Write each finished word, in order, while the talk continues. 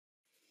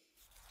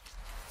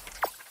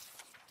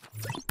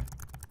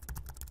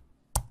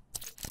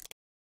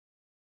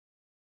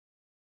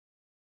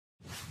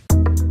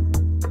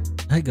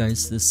Hi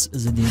guys, this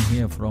is Adin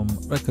here from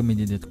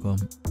Raqmedia.com.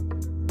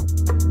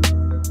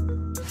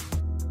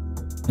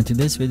 In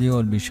today's video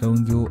I'll be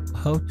showing you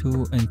how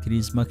to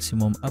increase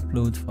maximum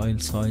upload file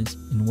size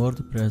in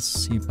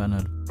WordPress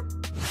cPanel.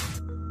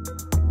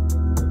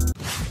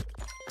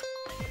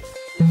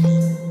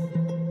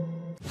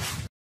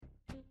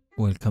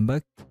 Welcome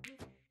back.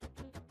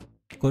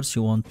 Of course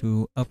you want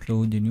to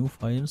upload new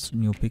files,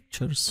 new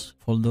pictures,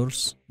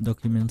 folders,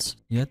 documents,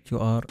 yet you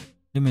are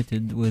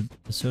limited with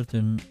a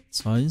certain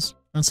size,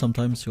 and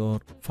sometimes your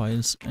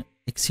files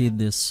exceed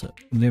this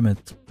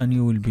limit and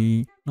you will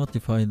be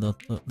notified that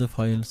the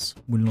files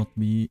will not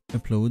be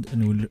uploaded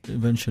and will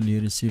eventually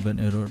receive an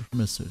error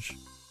message.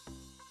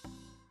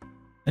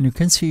 And you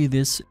can see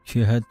this if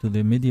you head to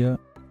the media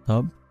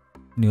tab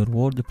in your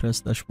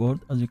WordPress dashboard.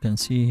 As you can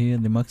see here,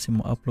 the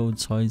maximum upload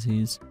size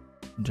is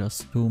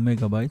just 2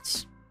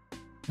 megabytes.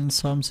 In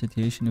some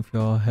situation, if you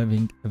are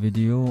having a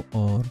video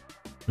or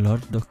a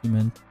large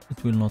document,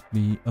 it will not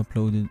be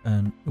uploaded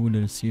and you will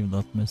receive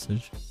that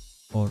message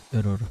or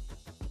error.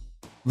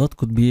 That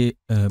could be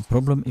a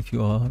problem if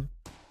you are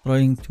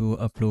trying to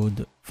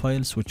upload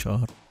files which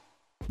are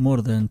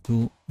more than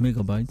 2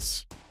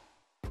 megabytes,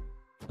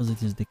 as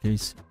it is the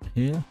case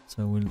here.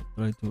 So we'll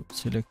try to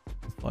select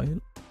the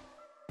file,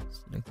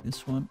 select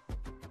this one,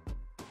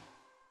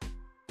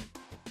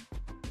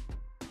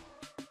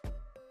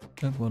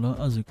 and voila,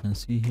 as you can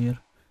see here,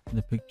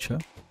 the picture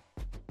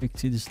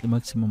exceeds the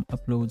maximum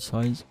upload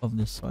size of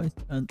this site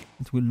and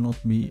it will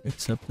not be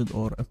accepted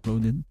or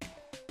uploaded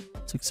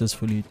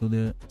successfully to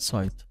the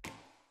site.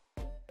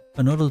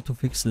 In order to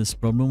fix this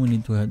problem, we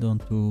need to head on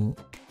to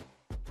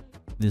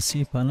the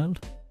cPanel.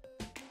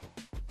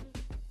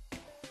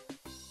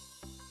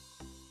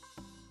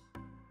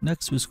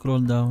 Next we scroll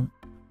down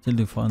till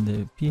you find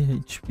the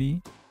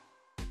PHP,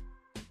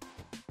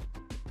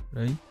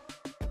 right?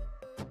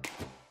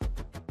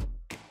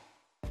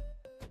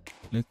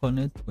 Click on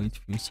it, wait a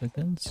few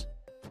seconds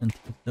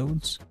until it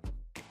loads.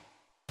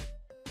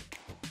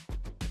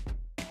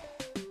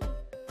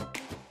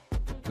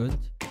 Good.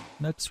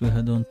 Next we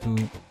head on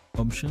to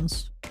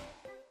options,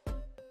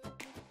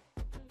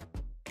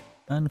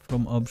 and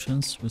from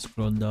options we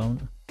scroll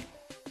down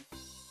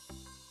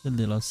till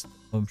the last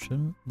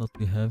option that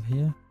we have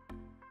here.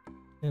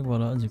 Okay,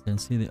 voila, as you can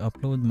see, the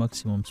upload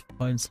maximum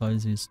file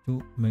size is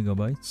 2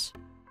 megabytes.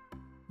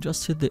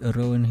 Just hit the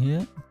arrow in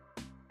here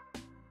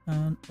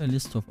and a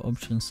list of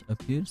options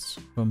appears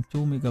from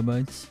 2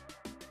 megabytes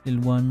till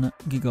 1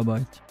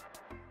 gigabyte.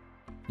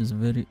 It's a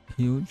very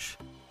huge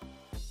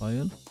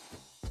file,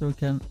 so we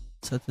can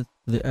set it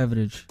to the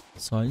average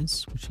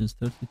size, which is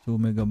 32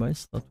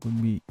 megabytes. That will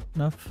be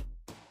enough.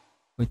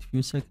 Wait a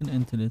few seconds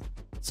until it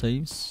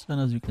saves, and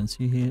as you can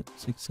see here,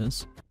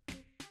 success,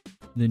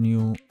 the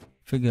new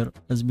figure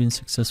has been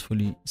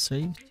successfully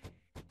saved.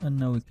 And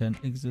now we can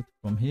exit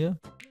from here.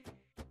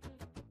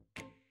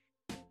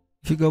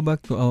 If you go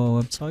back to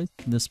our website,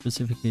 the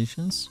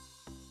specifications,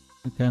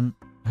 you can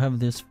have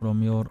this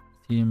from your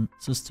theme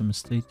system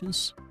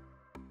status.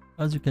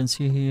 As you can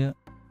see here,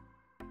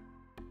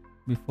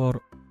 before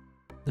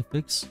the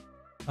fix,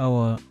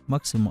 our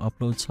maximum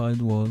upload size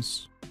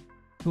was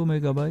 2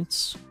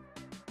 megabytes,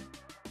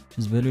 which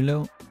is very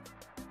low.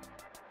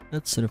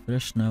 Let's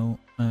refresh now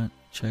and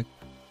check.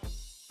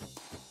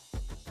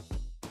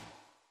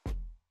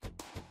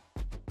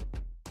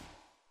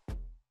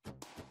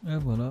 And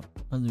voila,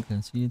 as you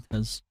can see, it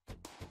has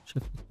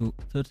shifted to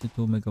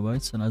 32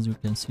 megabytes, and as you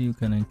can see, you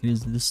can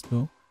increase this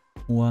to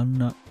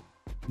 1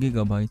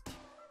 gigabyte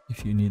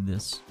if you need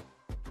this.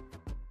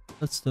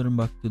 Let's turn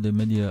back to the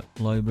media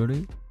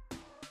library.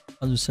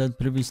 As we said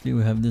previously,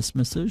 we have this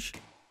message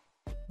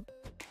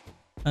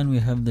and we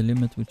have the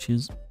limit, which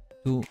is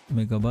 2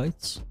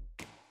 megabytes.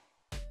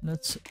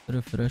 Let's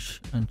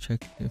refresh and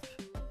check if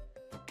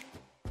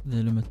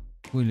the limit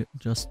will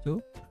adjust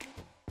to.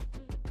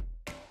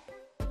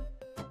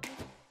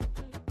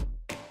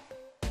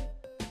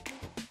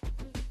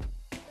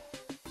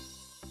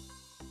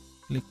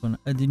 Click on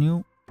add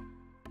new,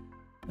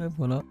 and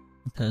voila,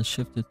 it has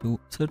shifted to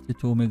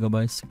 32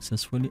 megabytes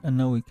successfully, and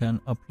now we can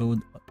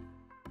upload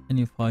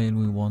any file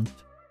we want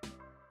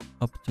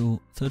up to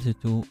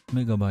 32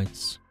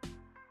 megabytes.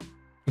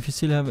 If you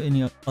still have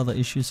any other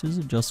issues,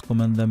 just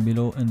comment them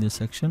below in the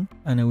section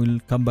and I will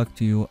come back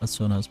to you as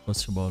soon as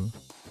possible.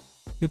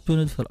 Keep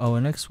tuned for our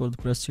next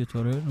WordPress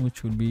tutorial,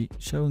 which will be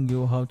showing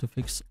you how to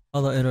fix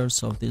other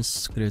errors of this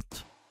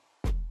script.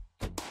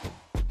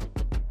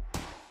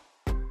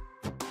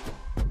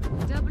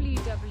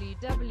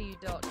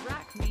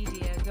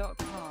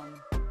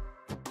 www.raqmedia.com.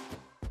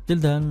 Till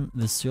then,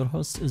 this is your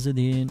host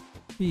Izzadeen.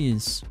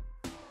 Peace.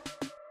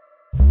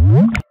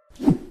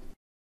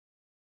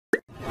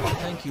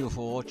 Thank you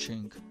for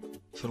watching.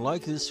 If you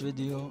like this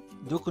video,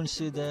 do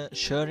consider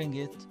sharing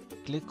it.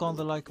 Click on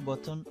the like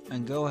button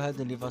and go ahead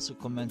and leave us a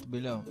comment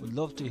below. We'd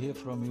love to hear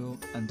from you,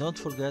 and don't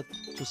forget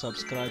to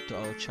subscribe to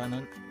our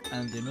channel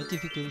and the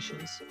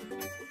notifications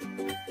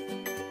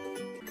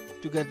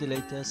to get the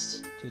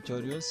latest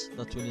tutorials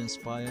that will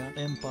inspire,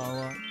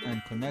 empower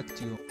and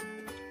connect you.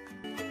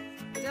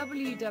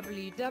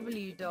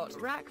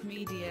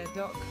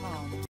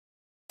 www.raqmedia.com.